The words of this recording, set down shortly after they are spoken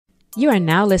You are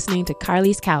now listening to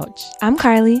Carlie's Couch. I'm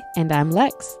Carlie. And I'm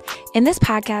Lex. In this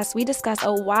podcast, we discuss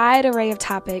a wide array of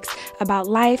topics about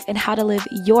life and how to live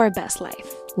your best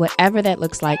life, whatever that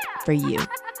looks like for you.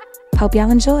 Hope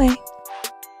y'all enjoy.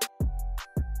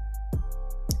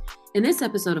 In this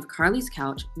episode of Carlie's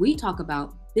Couch, we talk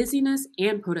about busyness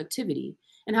and productivity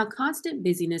and how constant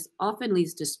busyness often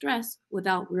leads to stress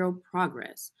without real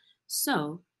progress.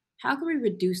 So, how can we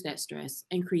reduce that stress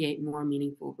and create more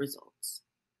meaningful results?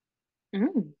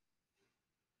 I'm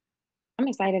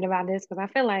excited about this because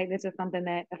I feel like this is something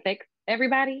that affects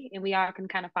everybody and we all can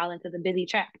kind of fall into the busy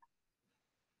trap.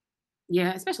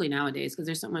 Yeah, especially nowadays because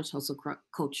there's so much hustle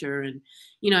culture and,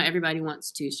 everybody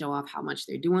wants to show off how much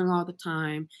they're doing all the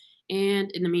time. And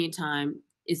in the meantime,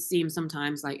 it seems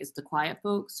sometimes like it's the quiet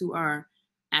folks who are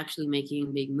actually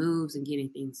making big moves and getting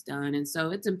things done. And so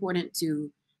it's important to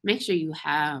make sure you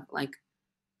have like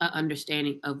an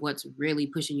understanding of what's really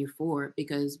pushing you forward,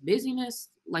 because busyness,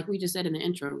 like we just said in the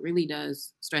intro, really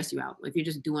does stress you out if you're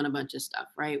just doing a bunch of stuff,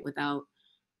 right, without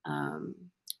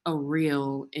a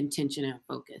real intention and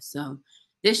focus. So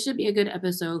this should be a good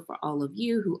episode for all of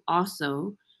you who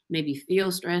also maybe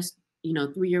feel stressed,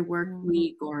 through your work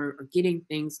week or getting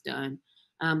things done.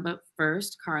 But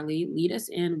first, Carlie, lead us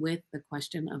in with the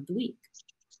question of the week.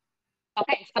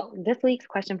 Okay, so this week's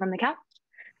question from the couch.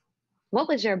 What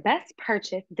was your best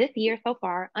purchase this year so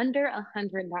far under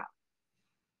 $100?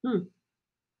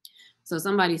 So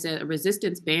somebody said a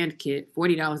resistance band kit,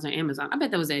 $40 on Amazon. I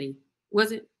bet that was Eddie.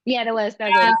 Was it? Yeah, that was.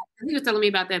 He was telling me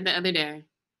about that the other day.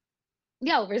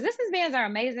 Yo, resistance bands are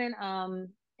amazing.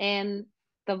 And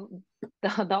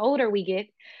the older we get,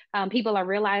 people are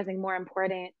realizing more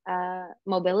important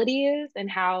mobility is and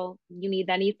how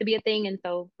that needs to be a thing. And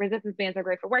so resistance bands are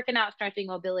great for working out, stretching,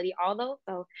 mobility, all those.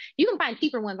 So you can find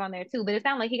cheaper ones on there too. But it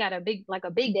sounds like he got a big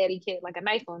daddy kit, like a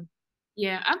nice one.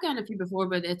 Yeah, I've gotten a few before,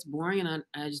 but it's boring and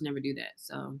I just never do that.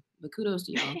 So, but kudos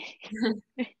to y'all.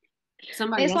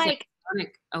 Somebody it's else like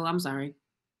Sonic. Oh, I'm sorry.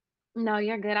 No,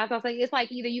 you're good. I was gonna say it's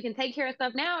like either you can take care of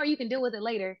stuff now or you can deal with it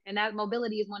later. And that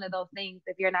mobility is one of those things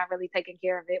if you're not really taking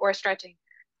care of it or stretching.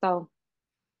 So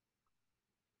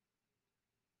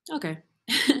okay.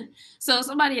 So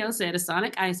somebody else said a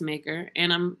Sonic ice maker,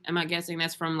 and am I guessing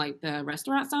that's from like the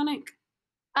restaurant Sonic?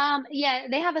 yeah,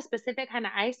 they have a specific kind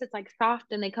of ice. It's like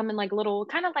soft and they come in like little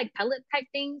kind of like pellet type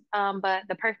things. But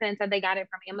the person said they got it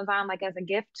from Amazon like as a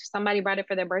gift. Somebody brought it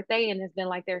for their birthday and it's been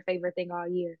like their favorite thing all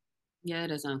year. Yeah,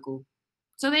 that sounds cool.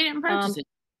 So they didn't purchase it.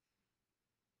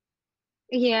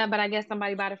 Yeah, but I guess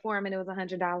somebody bought it for him and it was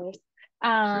 $100.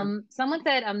 Someone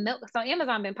said a milk. So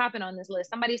Amazon been popping on this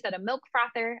list. Somebody said a milk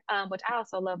frother, which I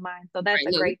also love mine. So that's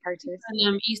a great purchase.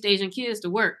 East Asian kids to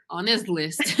work on this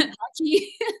list.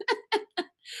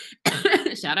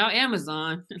 Shout out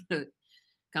Amazon.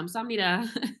 Kamsahamnida,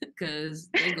 because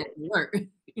they go to work.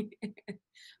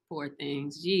 Poor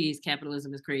things. Jeez,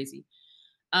 capitalism is crazy.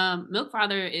 Milk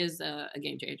frother is a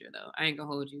game changer, though. I ain't gonna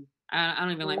hold you. I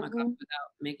don't even like my coffee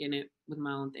without making it with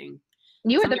my own thing.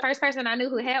 You were the first person I knew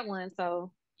who had one,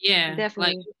 so yeah,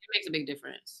 definitely. Like, it makes a big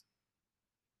difference.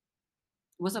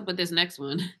 What's up with this next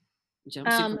one?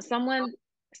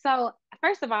 So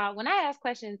first of all, when I ask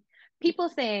questions, people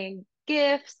saying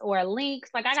gifts or links,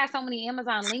 like I got so many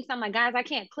Amazon links. I'm like, guys, I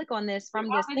can't click on this from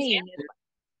this thing.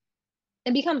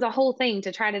 It becomes a whole thing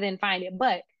to try to then find it.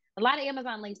 But a lot of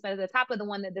Amazon links, but at the top of the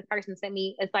one that this person sent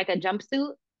me, it's like a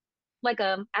jumpsuit, like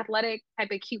a athletic type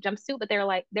of cute jumpsuit, but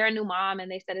they're a new mom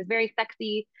and they said it's very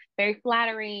sexy, very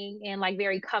flattering, and like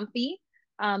very comfy.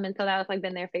 And so that was like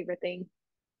been their favorite thing.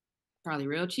 Probably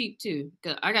real cheap too.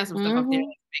 Cause I got some stuff off there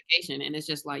on vacation and it's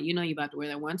just like, you about to wear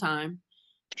that one time.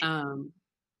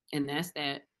 And that's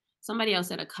that. Somebody else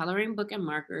said a coloring book and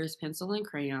markers, pencil and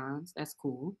crayons. That's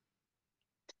cool.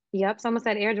 Yep. Someone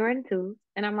said Air Jordan 2.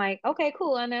 And I'm like, okay,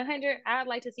 cool. On 100, I'd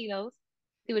like to see those.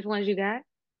 See which ones you got.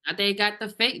 They got the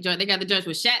fake joint. They got the joints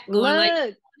with Shaq going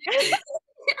like.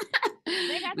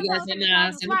 They got the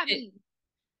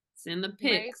send the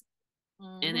pics.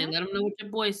 And then let them know what your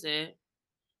boy said.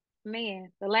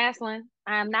 Man, the last one.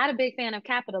 I'm not a big fan of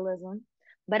capitalism,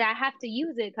 but I have to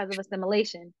use it because of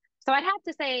assimilation. So I'd have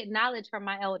to say knowledge from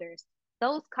my elders.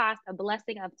 Those cost a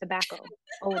blessing of tobacco,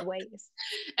 old ways.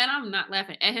 And I'm not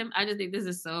laughing at him. I just think this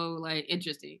is so like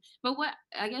interesting. But what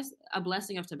I guess a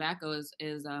blessing of tobacco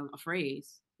is a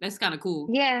phrase. That's kind of cool.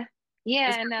 Yeah.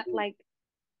 And cool.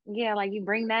 Like you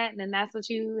bring that and then that's what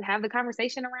you have the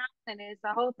conversation around and it's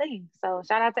a whole thing. So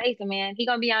shout out to Asa, man. He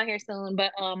gonna be out here soon.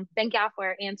 But thank y'all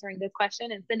for answering this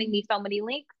question and sending me so many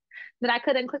links that I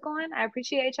couldn't click on. I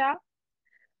appreciate y'all.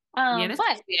 Yeah, that's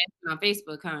on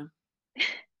Facebook, huh?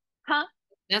 Huh?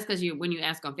 That's because when you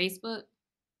ask on Facebook.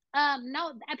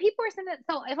 No, people are sending.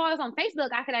 So if I was on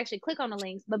Facebook, I could actually click on the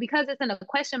links, but because it's in a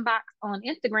question box on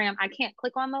Instagram, I can't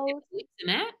click on those. And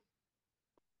that?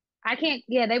 I can't.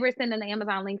 Yeah, they were sending the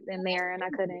Amazon links in there, and I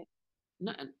couldn't.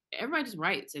 No, everybody just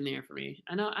writes in there for me.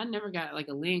 I know I never got like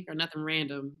a link or nothing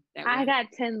random that I way.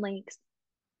 got 10 links.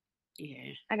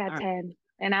 Yeah. I got All right. 10,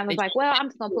 and I was They like, well, I'm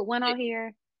just gonna put one on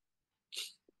here,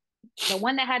 the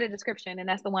one that had a description, and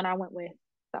that's the one I went with.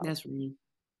 So, That's real.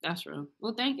 That's real.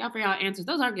 Well, thank y'all for y'all answers.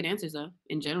 Those are good answers, though.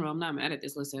 In general, I'm not mad at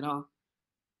this list at all.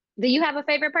 do you have a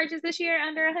favorite purchase this year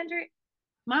under 100?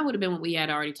 Mine would have been what we had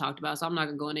already talked about, so I'm not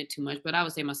gonna go into it too much. But I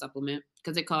would say my supplement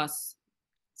because it costs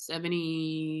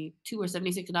 $72 or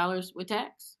 $76 with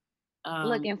tax.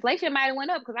 Look, inflation might have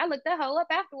went up because I looked that whole up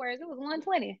afterwards. It was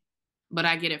 120. But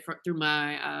I get it through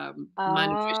my my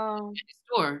nutrition Oh,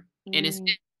 store, and it's mm,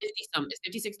 50 something.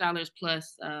 It's $56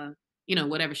 plus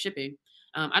whatever shipping.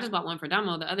 I just bought one for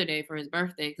Damo the other day for his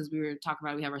birthday because we were talking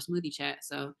about we have our smoothie chat.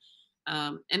 So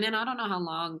and then I don't know how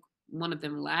long one of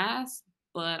them lasts,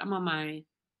 but I'm on my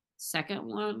second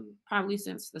one probably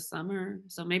since the summer.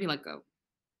 So maybe like a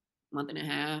month and a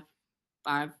half,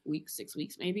 5 weeks, 6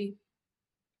 weeks maybe.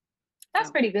 that's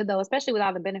So pretty good though, especially with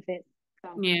all the benefits.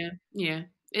 So, yeah.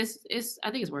 It's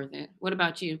I think it's worth it. What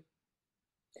about you?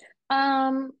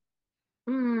 um,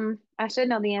 I should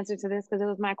know the answer to this because it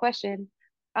was my question.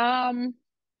 Um,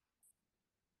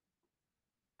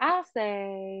 I'll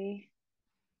say.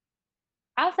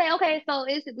 I'll say okay. So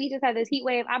it's we just had this heat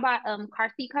wave. I bought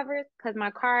car seat covers because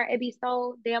my car it be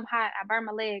so damn hot. I burn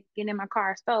my leg getting in my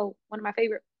car. So one of my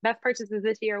favorite best purchases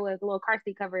this year was little car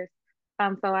seat covers.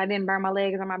 So I didn't burn my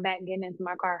legs or my back getting into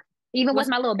my car. Even with What's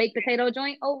my little baked potato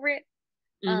joint over it,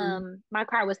 mhm. my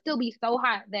car would still be so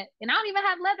hot that, and I don't even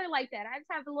have leather like that. I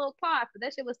just have the little cloth, but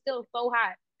that shit was still so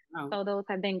hot. Oh. So those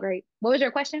have been great. What was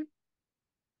your question?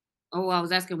 Oh, I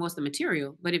was asking what's the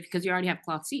material, but if because you already have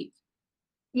cloth seats.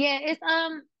 Yeah, it's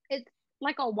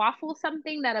like a waffle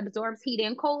something that absorbs heat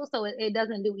and cold, so it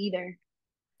doesn't do either.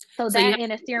 So So you that have to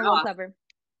and a take it steering wheel off cover.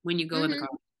 when you go in the Hmm. car.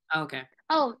 Oh, okay.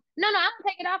 Oh, no, I don't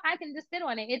take it off. I can just sit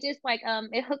on it. It just like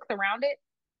it hooks around it.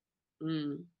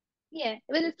 Mm. Yeah,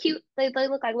 but it's cute. They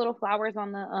look like little flowers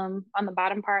on the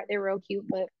bottom part. They're real cute,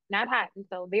 but not hot. And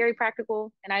so very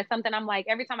practical. And I something I'm like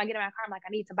every time I get in my car, I'm like, I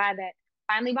need to buy that.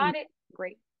 Finally Mm. bought it.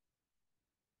 Great.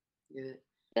 Good.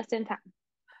 Just in time.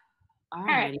 All All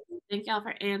right. righty. Thank y'all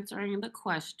for answering the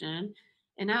question.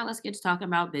 And now let's get to talking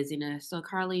about busyness. So,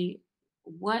 Carlie,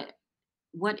 what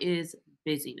what is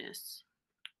busyness?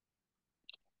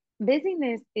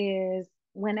 Busyness is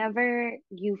whenever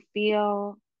you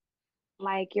feel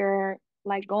like you're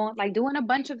like going like doing a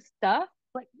bunch of stuff.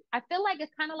 Like I feel like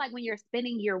it's kind of like when you're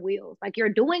spinning your wheels. Like you're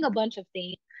doing a bunch of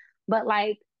things, but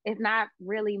like it's not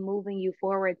really moving you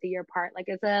forward to your part. Like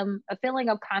it's a feeling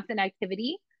of constant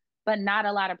activity, but not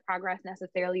a lot of progress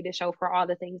necessarily to show for all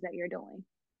the things that you're doing.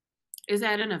 Is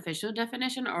that an official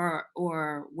definition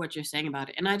or what you're saying about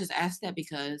it? And I just asked that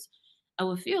because I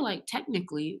would feel like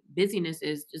technically busyness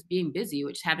is just being busy,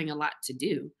 which is having a lot to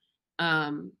do.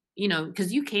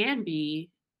 Because you can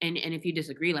be, and if you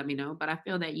disagree, let me know. But I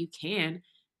feel that you can,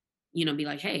 be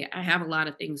like, hey, I have a lot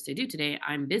of things to do today.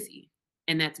 I'm busy.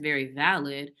 And that's very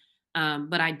valid.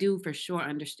 But I do for sure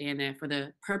understand that for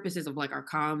the purposes of like our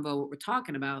convo, what we're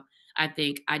talking about, I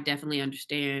think I definitely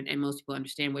understand, and most people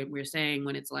understand what we're saying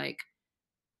when it's like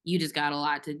you just got a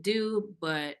lot to do,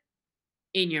 but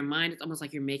in your mind, it's almost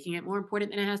like you're making it more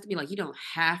important than it has to be. Like you don't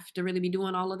have to really be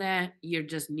doing all of that. You're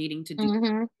just needing to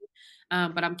do.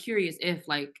 Hmm. But I'm curious if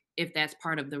that's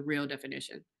part of the real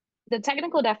definition. The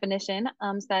technical definition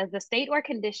says the state or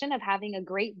condition of having a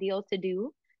great deal to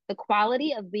do, the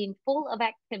quality of being full of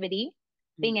activity,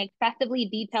 being Mm. excessively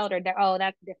detailed oh,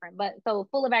 that's different. But so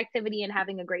full of activity and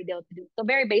having a great deal to do. So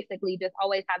very basically, just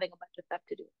always having a bunch of stuff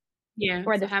to do, Yeah.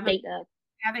 or So the having state of.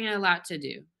 having a lot to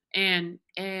do. And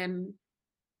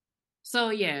so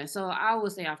yeah, so I will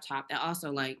say off top that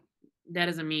also like that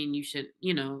doesn't mean you should,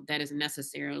 that is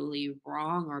necessarily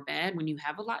wrong or bad when you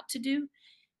have a lot to do.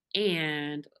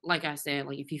 And like I said,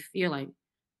 like if you feel like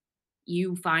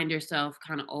you find yourself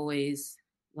kind of always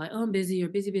like, oh, I'm busy or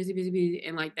busy, busy, busy, busy,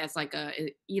 and like that's like a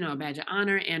badge of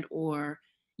honor, and or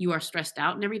you are stressed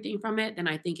out and everything from it, then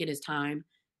I think it is time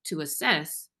to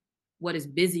assess what does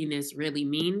busyness really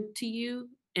mean to you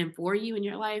and for you in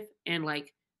your life, and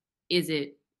like, is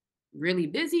it really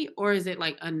busy or is it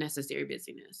like unnecessary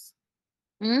busyness?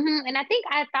 And I think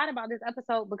I thought about this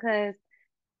episode because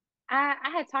I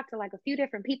had talked to like a few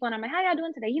different people and I'm like, how y'all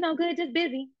doing today? Good, just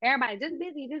busy. Everybody just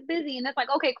busy, just busy. And it's like,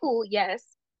 okay, cool. Yes,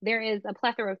 there is a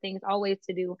plethora of things always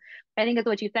to do. I think it's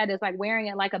what you said is like wearing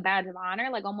it like a badge of honor,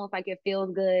 like almost like it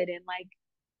feels good and like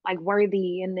like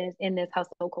worthy in this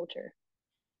hustle culture.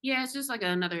 Yeah, it's just like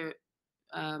another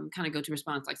kind of go-to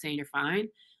response, like saying you're fine.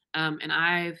 And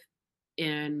I've,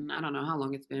 in I don't know how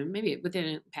long it's been, maybe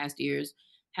within the past years,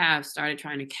 have started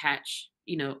trying to catch,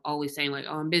 always saying like,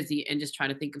 "Oh, I'm busy," and just try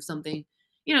to think of something,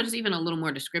 just even a little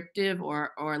more descriptive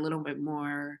or a little bit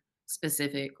more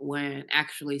specific when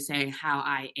actually saying how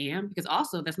I am, because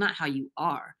also that's not how you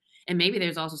are. And maybe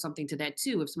there's also something to that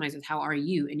too. If somebody says, "How are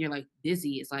you?" and you're like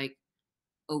busy, it's like,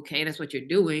 okay, that's what you're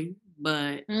doing,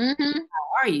 but Hmm.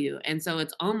 are you? And so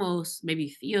it's almost maybe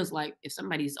feels like if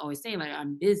somebody's always saying like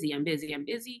I'm busy, I'm busy, I'm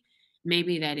busy,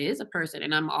 maybe that is a person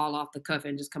and I'm all off the cuff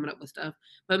and just coming up with stuff.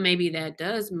 But maybe that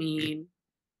does mean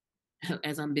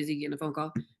as I'm busy getting a phone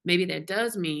call, maybe that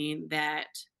does mean that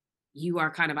you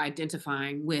are kind of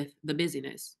identifying with the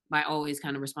busyness by always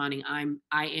kind of responding,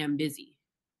 I am busy.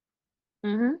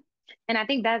 Hmm. And I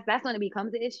think that's when it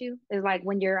becomes an issue is like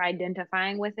when you're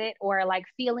identifying with it or like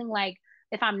feeling like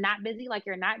if I'm not busy, like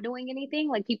you're not doing anything,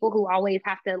 like people who always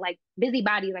have to like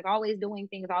busybodies, like always doing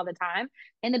things all the time.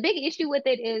 And the big issue with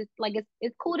it is like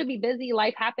it's cool to be busy,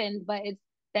 life happens, but it's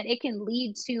that it can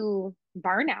lead to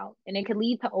burnout and it can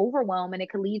lead to overwhelm and it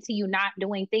can lead to you not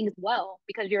doing things well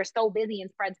because you're so busy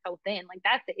and spread so thin. Like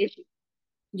that's the issue.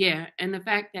 Yeah. And the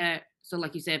fact that, so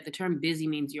like you said, if the term busy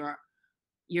means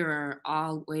you're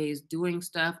always doing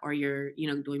stuff or you're,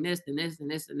 doing this and this and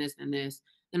this and this and this,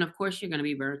 then of course you're going to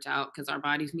be burnt out because our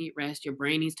bodies need rest. Your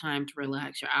brain needs time to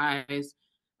relax. Your eyes,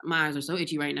 my eyes are so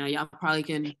itchy right now. Y'all probably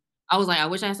can. I was like, I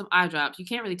wish I had some eye drops. You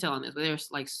can't really tell on this, but they're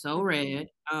like so red.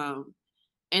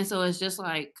 And so it's just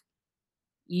like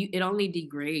it only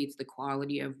degrades the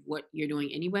quality of what you're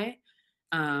doing anyway.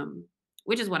 Um,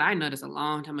 which is what I noticed a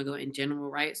long time ago in general,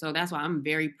 right? So that's why I'm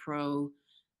very pro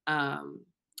um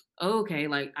okay,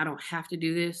 like I don't have to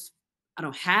do this. I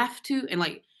don't have to. And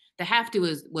like the have to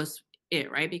is was it,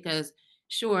 right? Because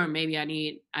sure, maybe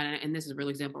and this is a real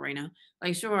example right now.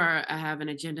 Like sure, I have an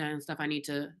agenda and stuff I need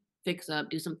to fix up,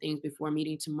 do some things before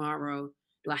meeting tomorrow.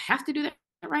 Do I have to do that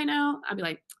right now? I'd be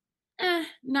like,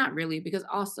 not really, because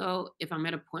also if I'm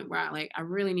at a point where I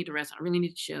really need to rest, I really need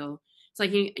to chill. It's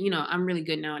like I'm really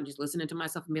good now and just listening to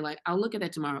myself and be like, I'll look at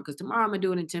that tomorrow because tomorrow I'm gonna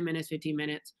do it in 10 minutes, 15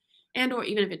 minutes. And or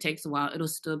even if it takes a while, it'll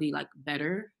still be like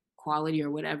better quality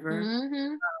or whatever.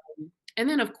 Hmm. And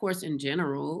then of course in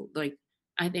general, like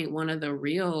I think one of the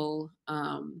real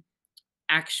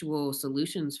actual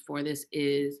solutions for this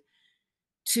is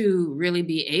to really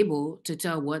be able to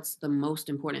tell what's the most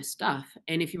important stuff.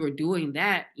 And if you were doing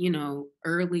that,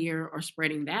 earlier or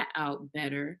spreading that out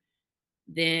better,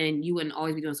 then you wouldn't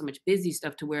always be doing so much busy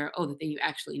stuff to where, oh, the thing you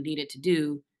actually needed to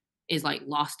do is like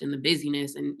lost in the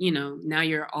busyness. And, now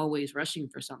you're always rushing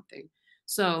for something.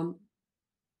 So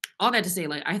all that to say,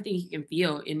 like, I think you can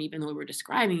feel, and even though we're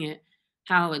describing it,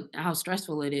 how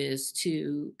stressful it is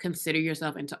to consider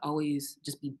yourself and to always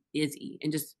just be busy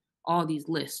and just all these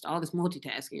lists, all this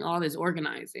multitasking, all this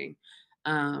organizing.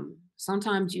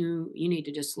 Sometimes you need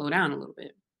to just slow down a little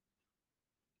bit.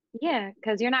 Yeah,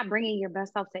 because you're not bringing your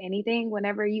best self to anything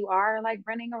whenever you are like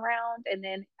running around. And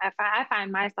then I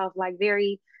find myself like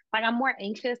very, like I'm more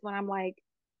anxious when I'm like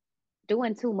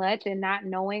doing too much and not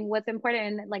knowing what's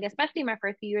important. And like, especially my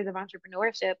first few years of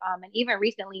entrepreneurship, and even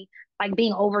recently, like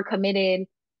being overcommitted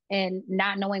and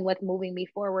not knowing what's moving me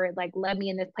forward, like led me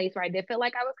in this place where I did feel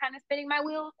like I was kind of spinning my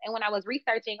wheels. And when I was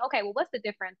researching, okay, well, what's the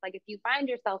difference? Like if you find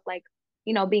yourself like,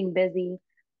 being busy,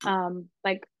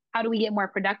 like how do we get more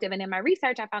productive? And in my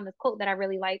research, I found this quote that I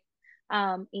really like.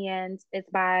 And it's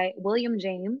by William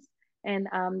James. And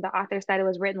the author said it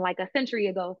was written like a century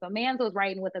ago. So Mans was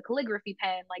writing with a calligraphy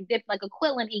pen, like dip, like a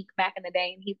quill and ink back in the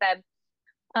day. And he said,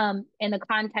 in the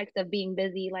context of being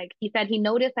busy, like he said, he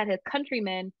noticed that his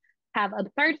countrymen have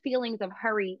absurd feelings of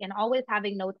hurry and always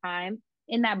having no time.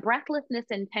 In that breathlessness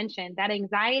and tension, that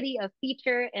anxiety of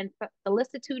feature and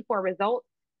solicitude for results,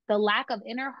 the lack of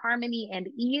inner harmony and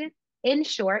ease, in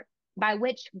short, by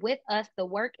which with us the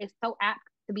work is so apt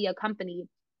to be accompanied.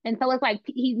 And so it's like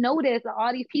he noticed that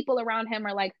all these people around him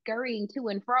are like scurrying to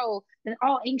and fro and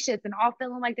all anxious and all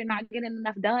feeling like they're not getting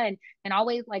enough done and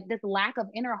always like this lack of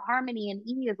inner harmony and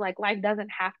ease. Like life doesn't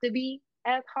have to be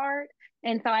as hard.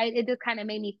 And so it just kind of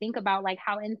made me think about like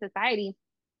how in society,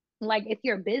 like if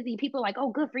you're busy, people are like,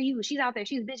 oh, good for you. She's out there,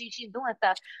 she's busy, she's doing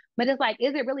stuff. But it's like,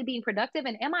 is it really being productive?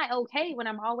 And am I okay when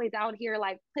I'm always out here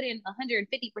like putting 150%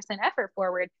 effort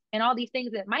forward and all these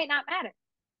things that might not matter?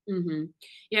 Hmm.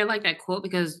 Yeah, I like that quote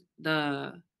because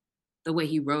the way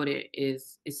he wrote it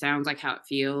sounds like how it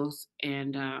feels,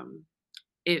 and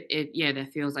yeah,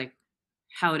 that feels like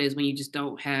how it is when you just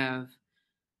don't have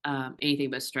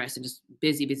anything but stress and just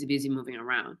busy, busy, busy moving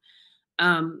around.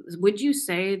 Would you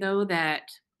say though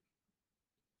that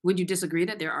Would you disagree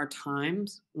that there are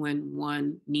times when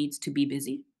one needs to be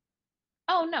busy?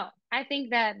 Oh, no. I think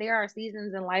that there are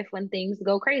seasons in life when things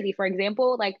go crazy. For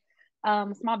example, like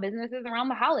small businesses around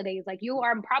the holidays, like you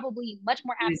are probably much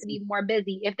more apt to Busy. be more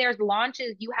busy. If there's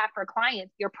launches you have for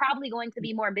clients, you're probably going to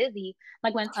be more busy.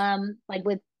 Like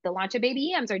with the launch of baby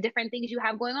yams or different things you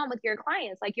have going on with your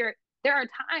clients. There are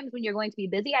times when you're going to be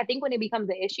busy. I think when it becomes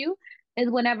an issue is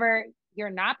whenever you're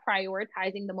not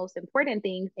prioritizing the most important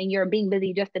things and you're being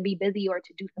busy just to be busy or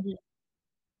to do Mhm. something.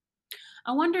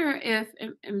 I wonder if,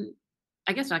 and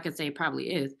I guess I could say it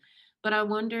probably is, but I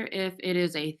wonder if it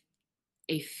is a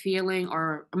feeling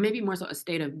or maybe more so a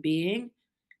state of being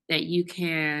that you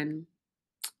can,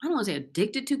 I don't want to say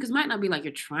addicted to, because it might not be like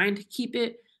you're trying to keep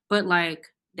it, but like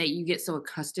that you get so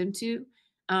accustomed to.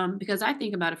 Because I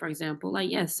think about it, for example, like,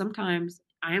 yes, sometimes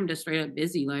I am just straight up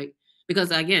busy, like,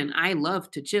 because again, I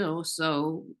love to chill.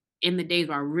 So in the days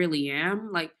where I really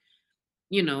am, like,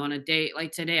 on a day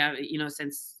like today,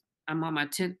 since I'm on my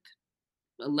 10th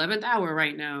 11th hour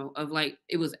right now of like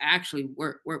it was actually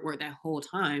work that whole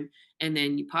time, and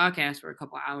then you podcast for a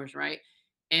couple hours, right?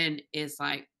 And it's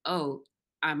like, oh,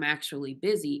 I'm actually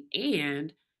busy.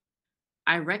 And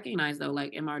I recognize though,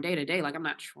 like in my day to day, like I'm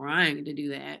not trying to do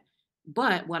that.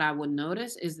 But what I would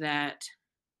notice is that,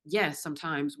 yes,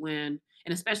 sometimes and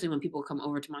especially when people come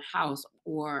over to my house,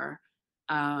 or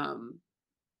um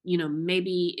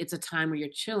maybe it's a time where you're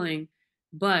chilling,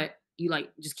 but you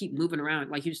like just keep moving around,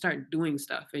 like you start doing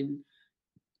stuff, and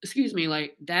excuse me,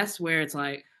 like that's where it's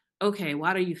like, okay,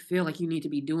 why do you feel like you need to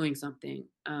be doing something?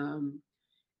 And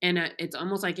it's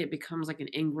almost like it becomes like an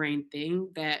ingrained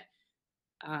thing that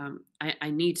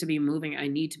I need to be moving, I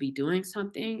need to be doing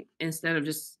something instead of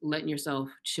just letting yourself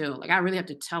chill. Like I really have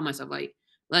to tell myself, like,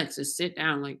 let's just sit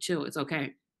down, like chill, it's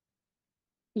okay.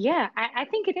 Yeah, I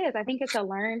think it is. I think it's a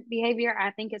learned behavior.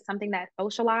 I think it's something that's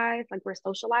socialized. Like we're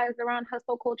socialized around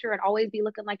hustle culture and always be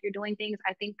looking like you're doing things.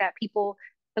 I think that people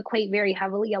equate very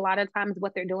heavily a lot of times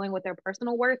what they're doing with their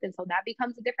personal worth. And so that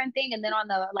becomes a different thing. And then on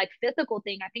the like physical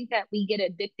thing, I think that we get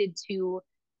addicted to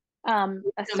a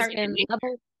It becomes certain second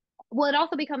level. Well, it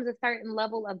also becomes a certain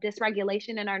level of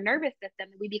dysregulation in our nervous system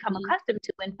that we become nature. accustomed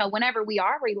to. And so whenever we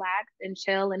are relaxed and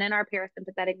chill and in our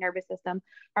parasympathetic nervous system,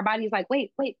 our body's like,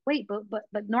 wait,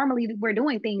 but normally we're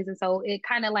doing things. And so it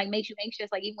kind of like makes you anxious,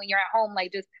 like even when you're at home,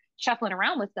 like just shuffling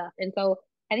around with stuff. And so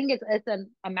I think it's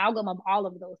an amalgam of all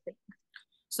of those things.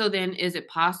 So then is it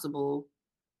possible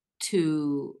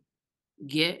to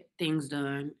get things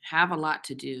done, have a lot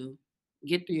to do,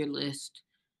 get through your list,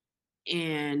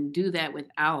 and do that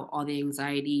without all the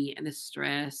anxiety and the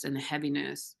stress and the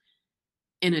heaviness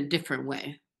in a different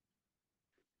way?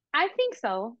 I think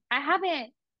so. I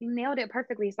haven't nailed it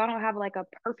perfectly, so I don't have like a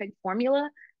perfect formula,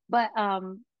 but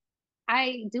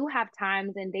I do have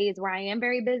times and days where I am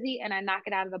very busy and I knock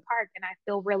it out of the park and I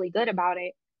feel really good about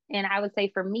it. And I would say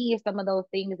for me, some of those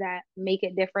things that make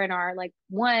it different are like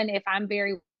one, if I'm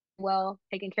very well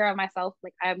taking care of myself,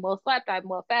 like I'm well slept, I'm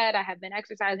well fed, I have been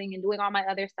exercising and doing all my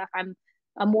other stuff, I'm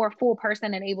a more full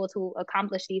person and able to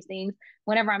accomplish these things.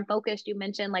 Whenever I'm focused, you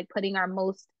mentioned like putting our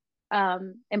most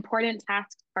important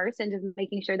tasks first and just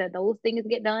making sure that those things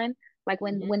get done. Like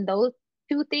Mhm. when those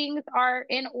two things are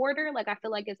in order, like I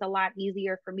feel like it's a lot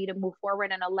easier for me to move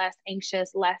forward in a less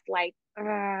anxious, less like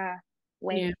Yeah.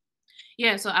 way.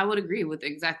 Yeah, so I would agree with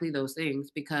exactly those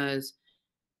things, because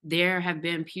there have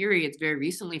been periods very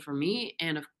recently for me,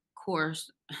 and of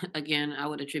course, again, I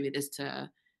would attribute this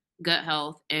to gut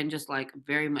health and just like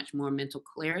very much more mental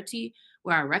clarity,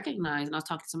 where I recognize, and I was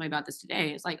talking to somebody about this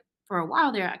today, it's like for a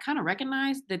while there, I kind of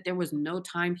recognized that there was no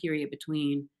time period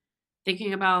between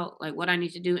thinking about like what I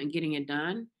need to do and getting it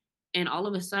done. And all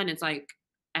of a sudden, it's like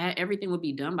everything would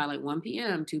be done by like 1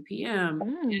 p.m., 2 p.m.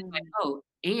 And it's like, Mm. oh,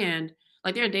 and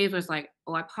like there are days where it's like,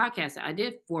 oh, I podcasted, I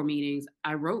did 4 meetings,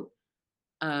 I wrote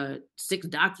 6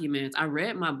 documents, I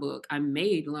read my book, I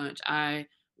made lunch, I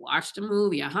watched a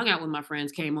movie, I hung out with my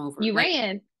friends, came over. You Like,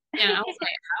 ran. yeah, I was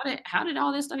like, how did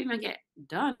all this stuff even get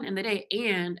done in the day?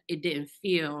 And it didn't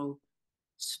feel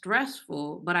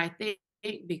stressful, but I think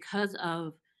because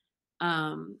of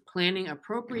planning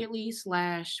appropriately,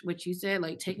 slash what you said,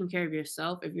 like taking care of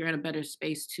yourself, if you're in a better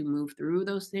space to move through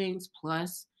those things,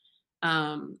 plus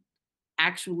um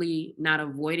actually not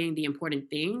avoiding the important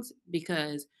things.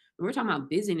 Because when we're talking about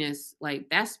busyness, like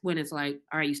that's when it's like,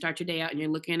 all right, you start your day out and you're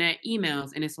looking at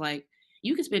emails, and it's like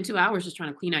you can spend 2 hours just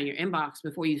trying to clean out your inbox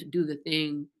before you do the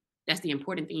thing that's the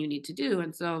important thing you need to do.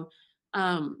 And so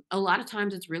a lot of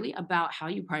times it's really about how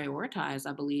you prioritize,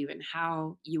 I believe, and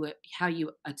how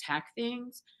you attack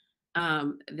things,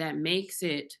 that makes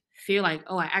it feel like,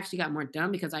 oh, I actually got more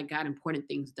done because I got important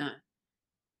things done.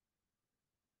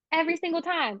 Every single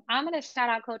time. I'm gonna shout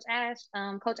out Coach Ash.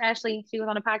 Coach Ashley, she was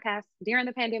on a podcast during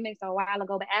the pandemic, so a while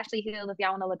ago. But Ashley Hill, if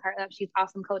y'all want to look her up, she's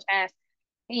awesome. Coach Ash.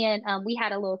 And we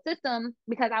had a little system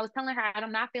because I was telling her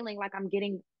I'm not feeling like I'm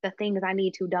getting the things I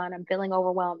need to done. I'm feeling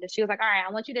overwhelmed. And she was like, all right,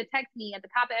 I want you to text me at the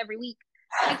top of every week.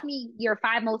 Text me your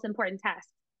 5 most important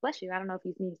tasks. Bless you. I don't know if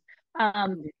you sneeze.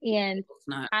 And It's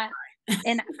not. I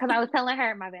and because I was telling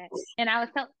her, my bad. And I was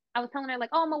telling her like,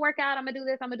 oh, I'm gonna work out, I'm gonna do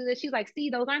this, I'm gonna do this. She's like, see,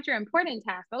 those aren't your important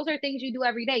tasks. Those are things you do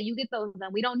every day. You get those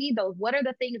done. We don't need those. What are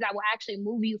the things that will actually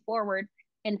move you forward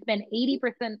and spend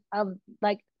 80% of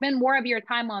spend more of your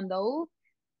time on those,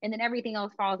 and then everything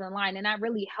else falls in line. And that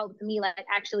really helped me like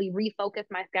actually refocus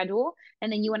my schedule.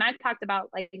 And then you and I talked about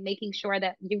like making sure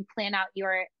that you plan out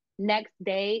your next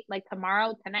day, like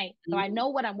tomorrow, tonight. So I know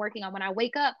what I'm working on. When I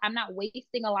wake up, I'm not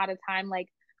wasting a lot of time like,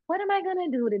 what am I gonna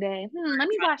do today? Let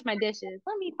me wash my dishes.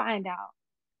 Let me find out.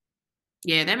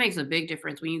 Yeah, that makes a big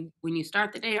difference when you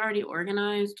start the day already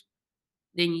organized.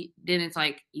 Then it's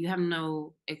like you have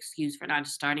no excuse for not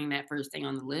just starting that first thing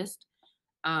on the list.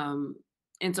 Um,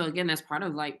 and so again, that's part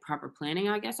of like proper planning,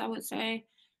 I guess I would say.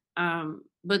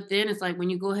 But then it's like when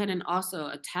you go ahead and also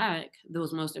attack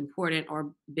those most important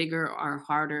or bigger or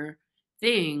harder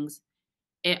things,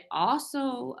 it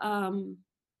also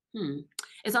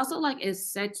it's also like it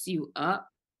sets you up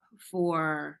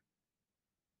for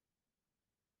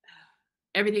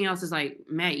everything else is like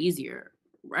mad easier,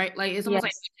 right? Like it's almost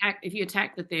like Yes. if you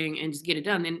attack the thing and just get it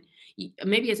done, then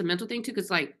maybe it's a mental thing too. Cause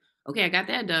like, okay, I got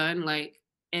that done. Like,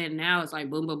 and now it's like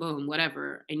boom, boom, boom,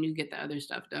 whatever. And you get the other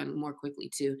stuff done more quickly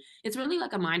too. It's really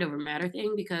like a mind over matter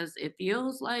thing because it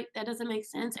feels like that doesn't make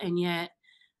sense. And yet,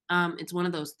 it's one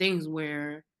of those things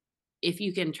where if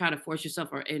you can try to force yourself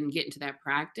and get into that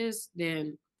practice,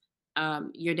 then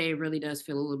your day really does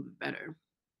feel a little bit better.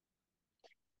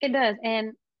 It does.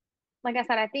 And like I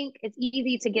said, I think it's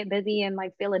easy to get busy and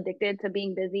like feel addicted to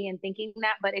being busy and thinking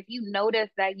that. But if you notice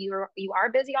that you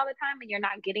are busy all the time and you're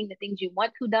not getting the things you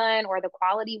want to done or the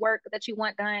quality work that you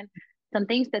want done, some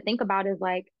things to think about is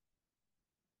like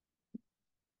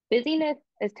busyness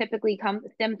is typically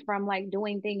stems from like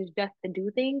doing things just to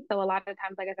do things. So a lot of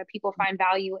times, like I said, people find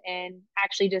value in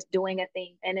actually just doing a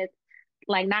thing. And it's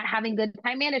like not having good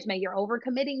time management. You're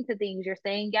overcommitting to things. You're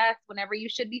saying yes whenever you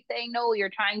should be saying no. You're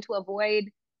trying to avoid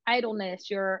idleness.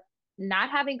 You're not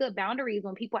having good boundaries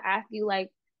when people ask you like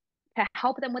to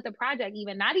help them with a project,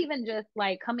 even not even just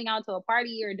like coming out to a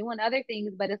party or doing other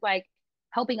things, but it's like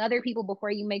helping other people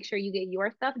before you make sure you get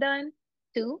your stuff done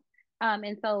too.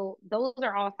 And so those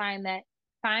are all signs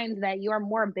that you're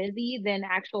more busy than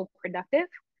actual productive.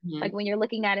 Like Mhm. when you're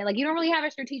looking at it, like you don't really have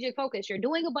a strategic focus. You're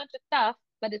doing a bunch of stuff,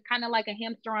 but it's kind of like a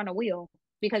hamster on a wheel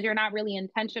because you're not really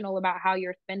intentional about how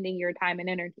you're spending your time and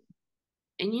energy.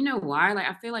 And you know why? Like,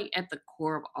 I feel like at the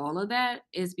core of all of that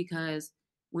is because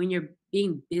when you're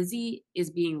being busy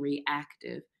is being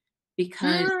reactive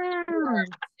because you are Mm,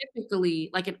 typically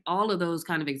like in all of those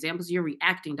kind of examples, you're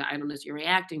reacting to idleness. You're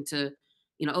reacting to,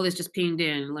 oh, this just pinged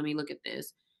in. Let me look at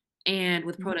this. And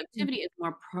with productivity, it's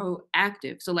more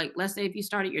proactive. So, like, let's say if you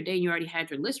started your day and you already had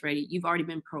your list ready, you've already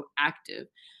been proactive.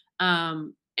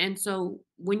 And so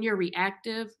when you're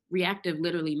reactive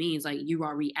literally means like you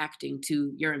are reacting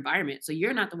to your environment. So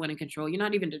you're not the one in control. You're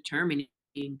not even determining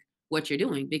what you're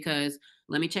doing because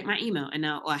let me check my email and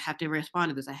now I have to respond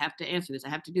to this. I have to answer this. I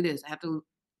have to do this. I have to,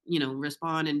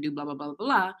 respond and do blah, blah, blah, blah,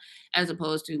 blah, as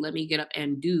opposed to let me get up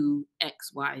and do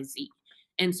X, Y, Z.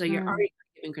 And so you're mm. already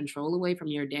giving control away from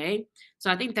your day.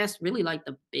 So I think that's really like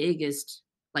the biggest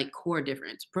like core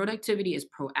difference. Productivity is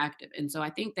proactive. And so I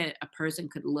think that a person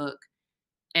could look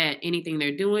at anything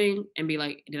they're doing and be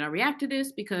like, did I react to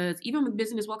this? Because even with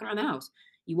business walking around the house,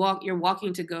 you're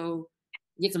walking to go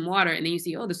get some water and then you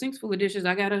see, oh, the sink's full of dishes.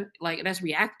 I gotta like that's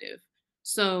reactive.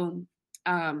 So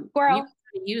you Squirrel.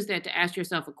 can use that to ask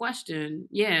yourself a question,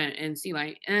 yeah, and see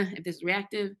like, if it's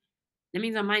reactive, that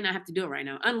means I might not have to do it right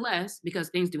now. Unless because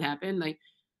things do happen, like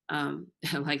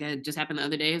like it just happened the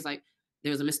other day, it's like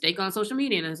there was a mistake on social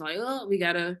media and it's like, oh, we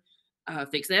gotta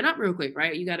fix that up real quick,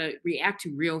 right? You got to react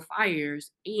to real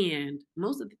fires, and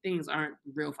most of the things aren't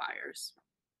real fires.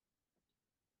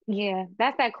 Yeah,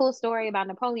 that's that cool story about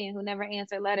Napoleon who never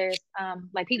answered letters.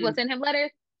 Like people would Mm, send him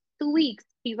letters 2 weeks.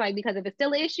 He's like, because if it's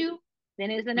still an issue,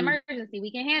 then it's an mm. emergency.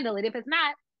 We can handle it. If it's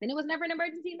not, then it was never an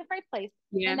emergency in the first place.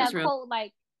 Yeah, And that's that real. quote,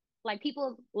 like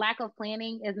people's lack of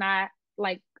planning is not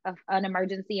like an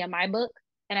emergency in my book.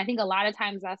 And I think a lot of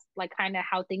times that's like kind of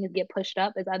how things get pushed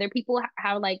up is other people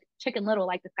how like Chicken Little,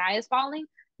 like the sky is falling,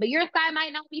 but your sky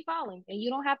might not be falling, and you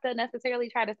don't have to necessarily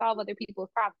try to solve other people's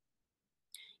problems.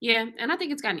 Yeah, and I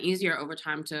think it's gotten easier over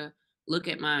time to look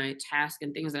at my task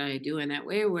and things that I do in that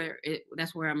way where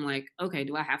that's where I'm like, okay,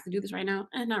 do I have to do this right now?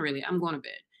 Not really. I'm going to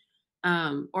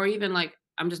bed. Or even like,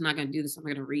 I'm just not going to do this. I'm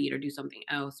going to read or do something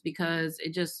else because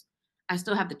I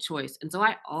still have the choice. And so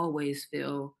I always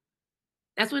feel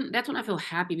that's when I feel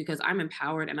happy because I'm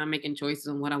empowered and I'm making choices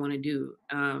on what I want to do.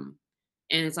 And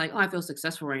it's like, oh, I feel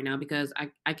successful right now because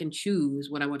I can choose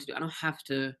what I want to do. I don't have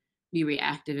to be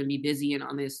reactive and be busy and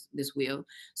on this wheel.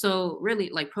 So really,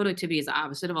 like productivity is the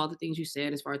opposite of all the things you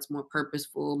said. As far as it's more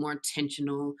purposeful, more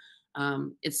intentional.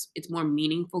 It's more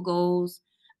meaningful goals,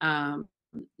 um,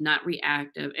 not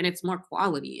reactive, and it's more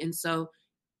quality. And so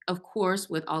of course,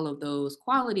 with all of those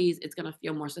qualities, it's going to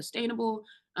feel more sustainable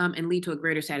and lead to a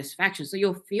greater satisfaction. So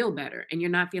you'll feel better and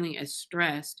you're not feeling as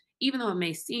stressed, even though it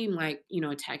may seem like,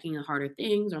 attacking the harder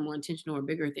things or more intentional or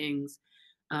bigger things,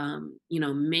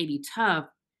 may be tough.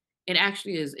 It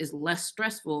actually is less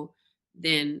stressful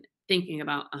than thinking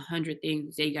about 100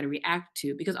 things that you got to react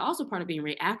to. Because also part of being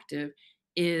reactive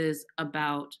is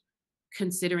about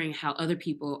considering how other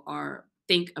people are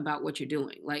think about what you're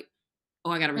doing. Like,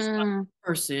 oh, I gotta respond to Mm, this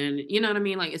person. You know what I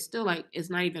mean? Like, it's still like it's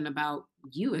not even about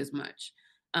you as much.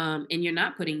 And you're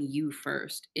not putting you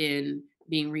first in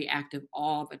being reactive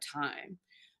all the time.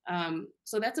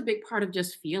 So that's a big part of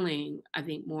just feeling, I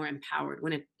think, more empowered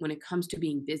when it comes to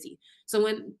being busy. So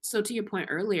to your point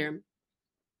earlier,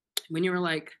 when you were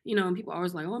like, and people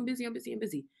always like, oh, I'm busy, I'm busy, I'm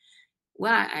busy.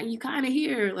 Well, you kind of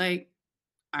hear like,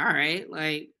 all right,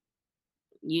 like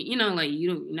like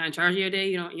you're not in charge of your day,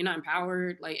 you're not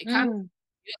empowered. Like it kind of mm.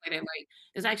 feel like that, like,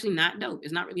 it's actually not dope.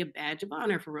 It's not really a badge of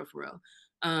honor for real, for real.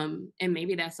 And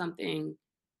maybe that's something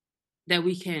that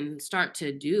we can start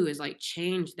to do is like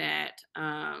change that,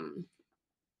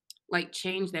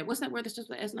 change that. What's that word? That's just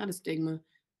it's not a stigma.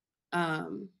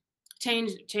 Um,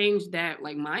 change that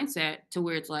like mindset to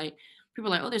where it's like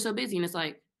people are like, oh, they're so busy, and it's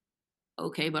like,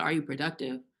 okay, but are you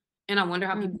productive? And I wonder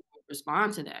how Mm. people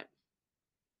respond to that.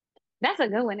 That's a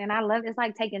good one. And I love it's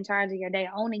like taking charge of your day,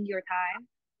 owning your time.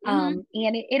 Hmm.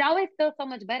 And it always feels so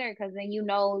much better because then you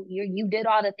did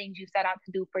all the things you set out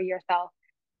to do for yourself.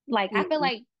 Like I feel Hmm.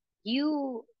 like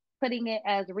you putting it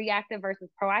as reactive versus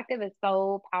proactive is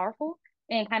so powerful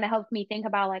and kind of helps me think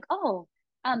about like, oh,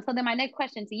 so then my next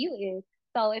question to you is,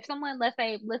 so if someone, let's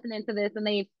say, listening to this and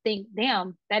they think,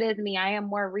 damn, that is me, I am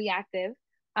more reactive.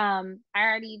 I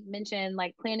already mentioned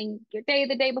like planning your day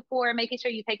the day before, making sure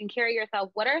you're taking care of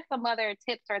yourself. What are some other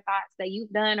tips or thoughts that you've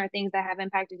done or things that have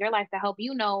impacted your life to help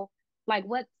you know like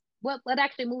what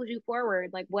actually moves you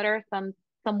forward? Like what are some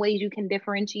ways you can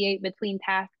differentiate between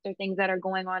tasks or things that are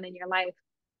going on in your life?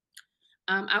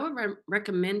 I would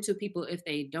recommend to people if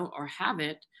they don't or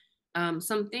haven't,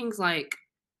 some things like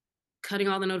cutting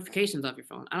all the notifications off your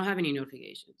phone. I don't have any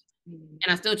notifications. Mm.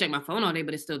 And I still check my phone all day,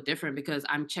 but it's still different because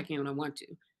I'm checking when I want to.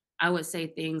 I would say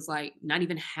things like not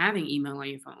even having email on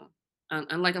your phone.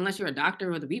 And like unless you're a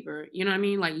doctor or the beeper, you know what I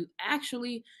mean? Like you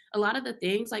actually a lot of the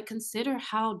things like consider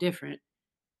how different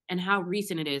and how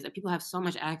recent it is that people have so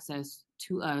much access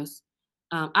to us.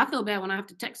 I feel bad when I have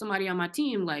to text somebody on my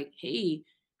team like, "Hey,"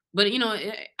 but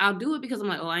I'll do it because I'm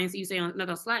like, "Oh, I didn't see you say on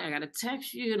another Slack. I got to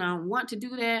text you, and I want to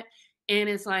do that." And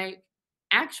it's like,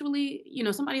 actually,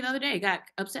 somebody the other day got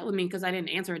upset with me because I didn't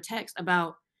answer a text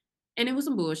about, and it was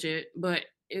some bullshit, but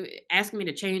asking me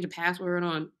to change a password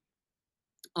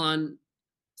on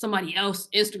somebody else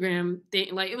Instagram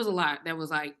thing. Like it was a lot that was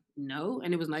like, no,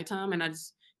 and it was nighttime and I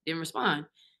just didn't respond.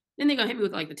 Then they gonna hit me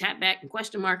with like the tap back and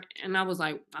question mark. And I was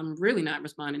like, I'm really not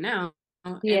responding now.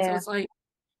 And so Yeah. it's like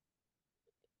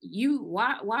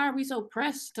why are we so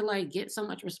pressed to like get so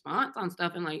much response on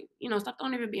stuff and like, stuff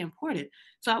don't even be important.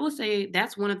 So I would say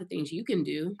that's one of the things you can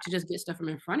do to just get stuff from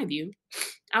in front of you.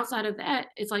 Outside of that,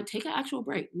 it's like take an actual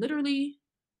break. Literally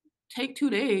take 2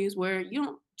 days where you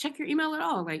don't check your email at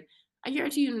all. Like I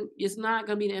guarantee you, it's not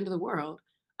gonna be the end of the world.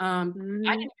 I Hmm.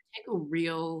 didn't take a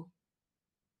real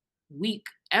week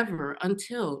ever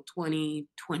until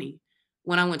 2020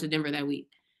 when I went to Denver that week,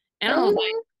 and I was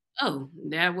like, Oh, "Oh,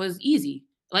 that was easy."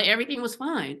 Like everything was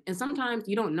fine, and sometimes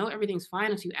you don't know everything's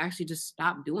fine until you actually just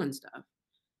stop doing stuff.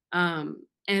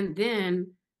 And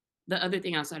then the other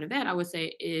thing outside of that, I would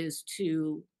say, is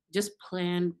to just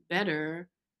plan better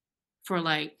for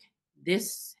like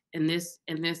this and this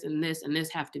and this and this and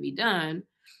this have to be done.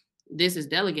 This is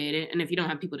delegated. And if you don't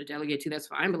have people to delegate to, that's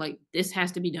fine. But like this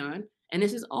has to be done. And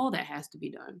this is all that has to be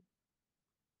done.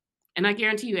 And I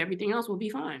guarantee you everything else will be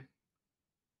fine.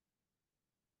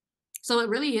 So it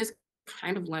really is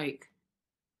kind of like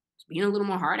being a little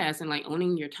more hard ass and like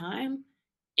owning your time.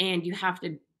 And you have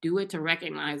to do it to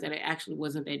recognize that it actually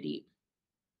wasn't that deep.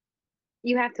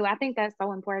 You have to. I think that's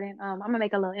so important. I'm gonna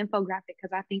make a little infographic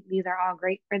because I think these are all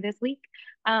great for this week.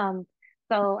 Um,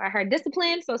 so I heard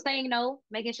discipline, so saying no,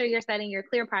 making sure you're setting your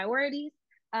clear priorities,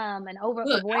 and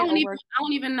Look, avoid over. I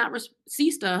won't even not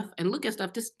see stuff and look at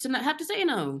stuff to not have to say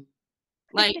no.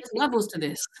 Like, it's levels to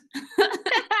this.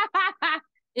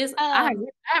 It's um,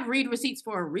 I have read receipts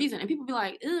for a reason, and people be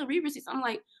like, "Ew, read receipts." I'm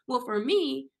like, "Well, for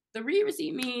me, the read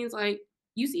receipt means, like,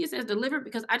 you see it says delivered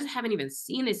because I just haven't even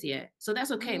seen this yet, so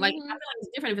that's okay." Like, I feel mhm. like it's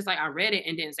different if it's like I read it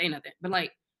and didn't say nothing, but,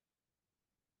 like,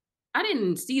 I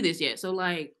didn't see this yet, so,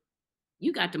 like,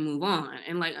 you got to move on,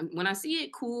 and, like, when I see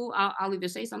it, cool, I'll either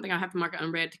say something, I have to mark it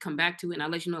unread to come back to it, and I'll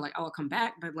let you know, like, "Oh, I'll come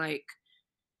back," but, like,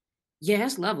 yeah,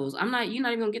 it's levels. You're not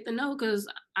even gonna get the no because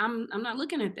I'm not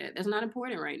looking at that. That's not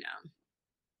important right now.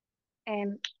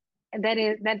 And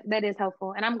that is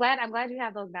helpful. And I'm glad you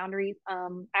have those boundaries.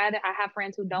 I have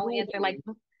friends who don't answer. Like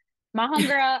Really? my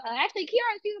homegirl, actually,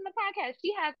 Kiara, she's in the podcast.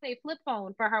 She has a flip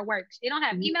phone for her work. She don't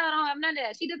have email, don't have none of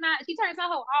that. She does not. She turns her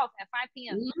whole off at 5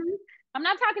 p.m. Mhm. I'm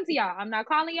not talking to y'all. I'm not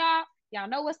calling y'all. Y'all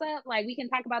know what's up. Like we can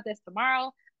talk about this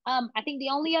tomorrow. I think the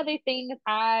only other thing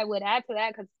I would add to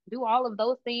that, because do all of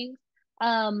those things,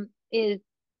 is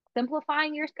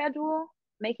simplifying your schedule,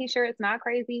 making sure it's not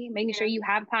crazy, making sure you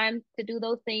have time to do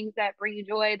those things that bring you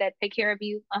joy, that take care of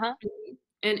you. Uh-huh. Mhm.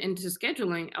 And to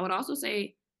scheduling, I would also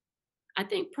say I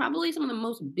think probably some of the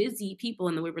most busy people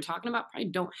in the way we're talking about probably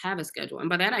don't have a schedule. And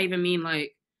by that I even mean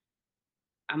like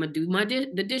I'm gonna do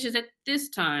the dishes at this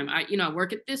time. I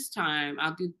work at this time.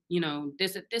 I'll do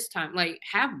this at this time. Like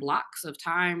have blocks of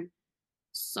time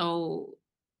so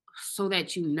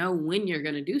that you know when you're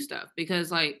gonna do stuff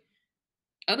because like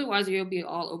otherwise you'll be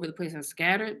all over the place and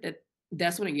scattered.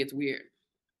 That's when it gets weird.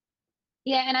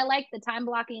 Yeah, and I like the time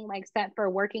blocking like set for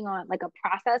working on like a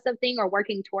process of thing or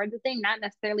working towards a thing, not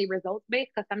necessarily results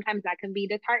based, because sometimes that can be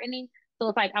disheartening. So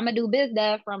it's like I'm gonna do biz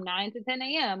dev from 9 to 10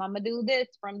 a.m. I'm gonna do this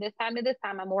from this time to this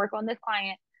time. I'm gonna work on this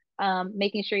client,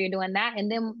 making sure you're doing that.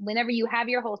 And then whenever you have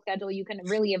your whole schedule, you can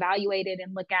really evaluate it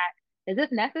and look at, is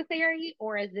this necessary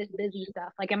or is this busy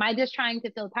stuff? Like, am I just trying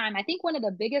to fill time? I think one of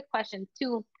the biggest questions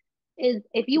too is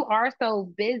if you are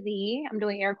so busy, I'm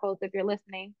doing air quotes if you're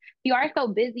listening, if you are so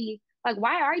busy, like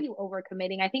why are you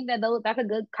overcommitting? I think that that's a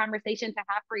good conversation to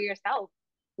have for yourself.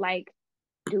 Like,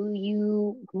 do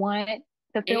you want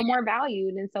to feel And more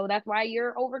valued? And so that's why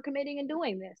you're overcommitting and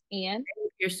doing this. And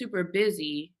if you're super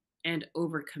busy and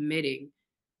overcommitting,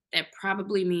 that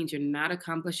probably means you're not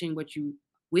accomplishing what you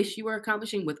wish you were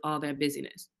accomplishing with all that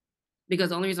busyness. Because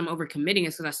the only reason I'm overcommitting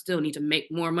is because I still need to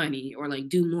make more money or like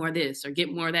do more of this or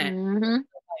get more of that. mhm.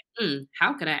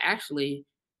 How could I actually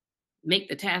make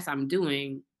the tasks I'm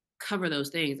doing cover those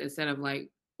things instead of like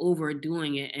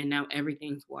overdoing it and now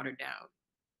everything's watered down?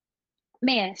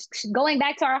 Man, going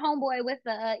back to our homeboy with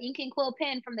the ink and quill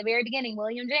pen from the very beginning,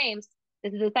 William James.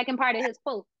 This is the second part of his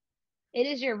quote. It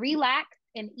is your relaxed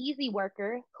and easy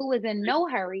worker who is in no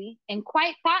hurry and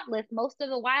quite thoughtless most of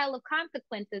the while of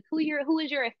consequences. Who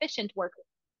is your efficient worker?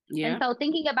 And Yeah. so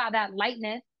thinking about that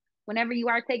lightness, whenever you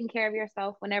are taking care of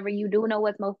yourself, whenever you do know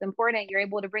what's most important, you're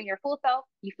able to bring your full self.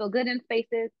 You feel good in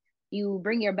spaces. You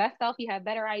bring your best self. You have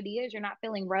better ideas. You're not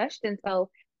feeling rushed. And so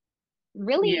Yeah.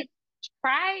 really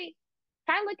try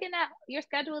looking at your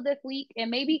schedule this week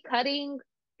and maybe cutting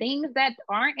things that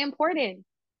aren't important.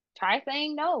 Try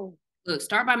saying no. Look,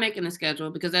 start by making a schedule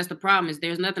because that's the problem is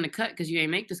there's nothing to cut because you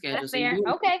ain't make the schedule. That's So you fair. do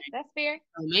Okay, that's fair.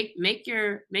 so make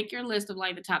your list of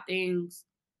like the top things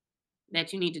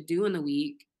that you need to do in the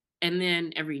week, and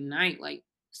then every night, like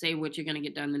say what you're gonna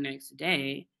get done the next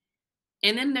day.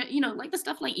 And then like the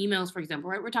stuff like emails, for example,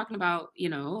 right? We're talking about,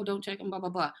 oh, don't check them, blah, blah,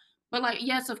 blah. But like,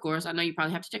 yes, of course, I know you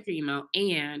probably have to check your email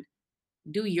and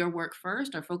do your work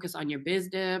first or focus on your biz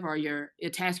dev or your a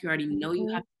task you already know you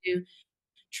have Mhm. to do.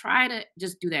 Try to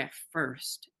just do that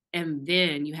first. And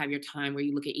then you have your time where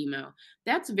you look at email.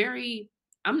 That's very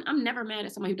I'm never mad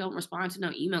at somebody who don't respond to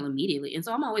no email immediately. And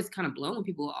so I'm always kind of blown when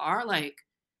people are like,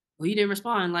 well, you didn't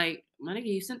respond. Like, my nigga,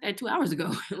 you sent that 2 hours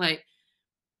ago. Like,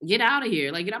 get out of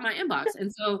here. Like, get out my inbox.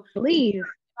 And so Please.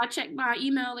 I check my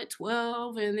email at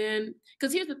 12 and then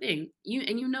because here's the thing,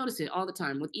 you notice it all the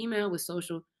time with email, with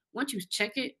social. Once you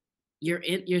check it,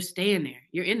 you're staying there.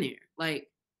 You're in there. Like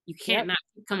you can't Yep. not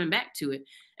keep coming back to it.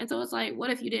 And so it's like,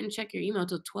 what if you didn't check your email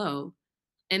till 12?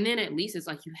 And then at least it's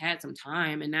like you had some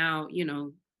time and now,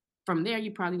 from there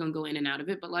you're probably gonna go in and out of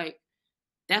it. But like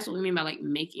that's what we mean by like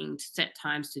making set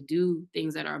times to do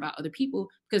things that are about other people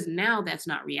because now that's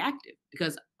not reactive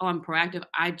because oh, I'm proactive.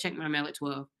 I check my mail at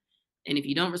 12. And if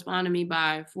you don't respond to me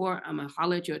by 4, I'm gonna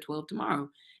holler at you at 12 tomorrow.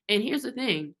 And here's the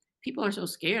thing. People are so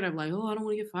scared of like, oh, I don't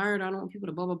want to get fired. I don't want people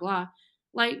to blah, blah, blah.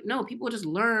 Like, no, people just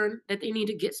learn that they need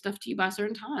to get stuff to you by a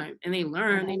certain time, and they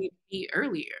learn they need to be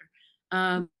earlier.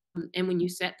 Um, and when you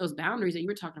set those boundaries that you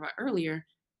were talking about earlier,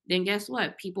 then guess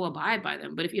what? People abide by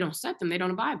them. But if you don't set them, they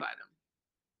don't abide by them.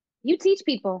 You teach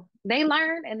people, they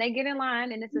learn and they get in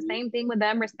line, and it's the Mhm. same thing with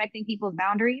them respecting people's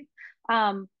boundaries.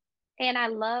 um and I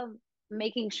love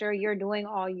making sure you're doing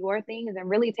all your things and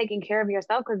really taking care of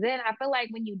yourself, because then I feel like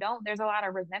when you don't, there's a lot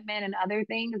of resentment and other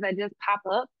things that just pop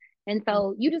up, and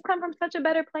so you just come from such a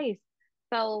better place.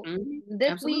 So Mhm. this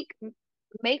Absolutely. week,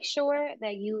 make sure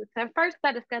that you first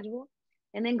set a schedule,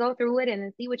 and then go through it and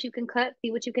then see what you can cut,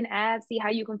 see what you can add, see how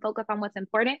you can focus on what's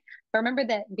important. But remember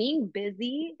that being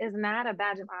busy is not a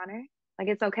badge of honor. Like,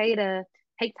 it's okay to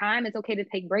take time, it's okay to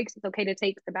take breaks, it's okay to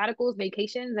take sabbaticals,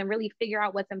 vacations, and really figure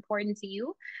out what's important to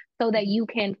you so that Mhm. you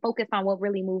can focus on what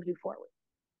really moves you forward.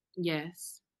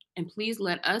 Yes. And please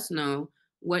let us know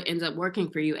what ends up working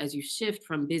for you as you shift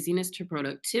from busyness to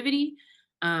productivity.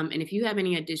 And if you have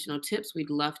any additional tips, we'd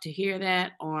love to hear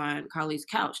that on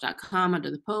carliescouch.com under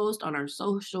the post, on our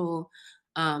social,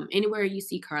 anywhere you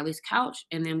see Carlie's Couch,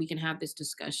 and then we can have this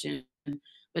discussion.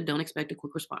 But don't expect a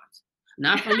quick response.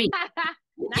 Not from me.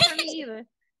 Not for me either.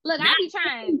 Look, I Not be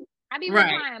trying. I be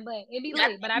right. replying, but it be That's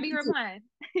late, but I be replying.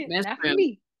 That's Not for true.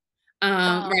 me. So,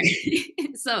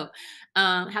 Right. So,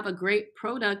 have a great,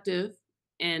 productive,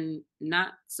 and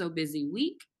not so busy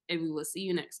week, and we will see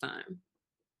you next time.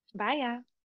 bye, y'all.